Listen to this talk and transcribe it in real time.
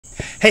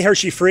Hey,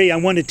 Hershey Free, I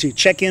wanted to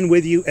check in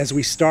with you as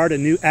we start a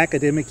new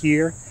academic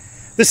year.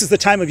 This is the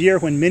time of year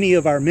when many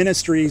of our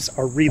ministries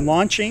are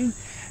relaunching.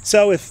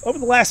 So if over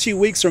the last few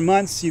weeks or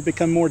months you've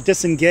become more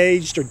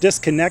disengaged or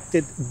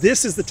disconnected,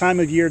 this is the time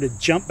of year to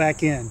jump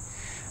back in.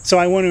 So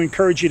I want to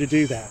encourage you to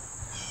do that.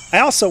 I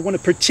also want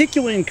to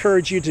particularly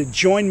encourage you to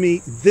join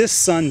me this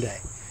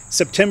Sunday,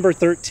 September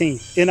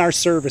 13th, in our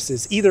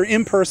services, either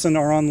in person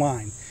or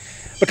online.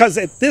 Because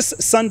at this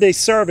Sunday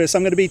service,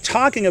 I'm going to be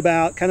talking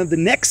about kind of the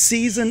next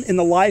season in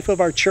the life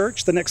of our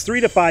church, the next 3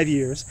 to 5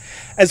 years,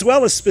 as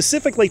well as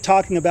specifically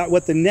talking about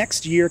what the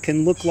next year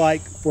can look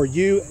like for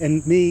you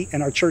and me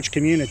and our church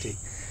community.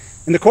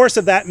 In the course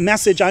of that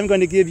message, I'm going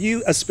to give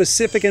you a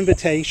specific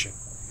invitation,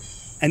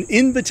 an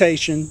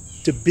invitation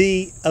to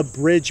be a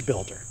bridge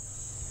builder.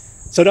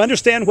 So to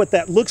understand what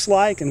that looks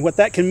like and what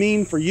that can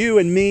mean for you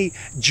and me,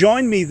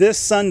 join me this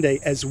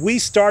Sunday as we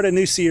start a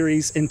new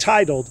series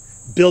entitled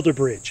Build a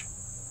Bridge.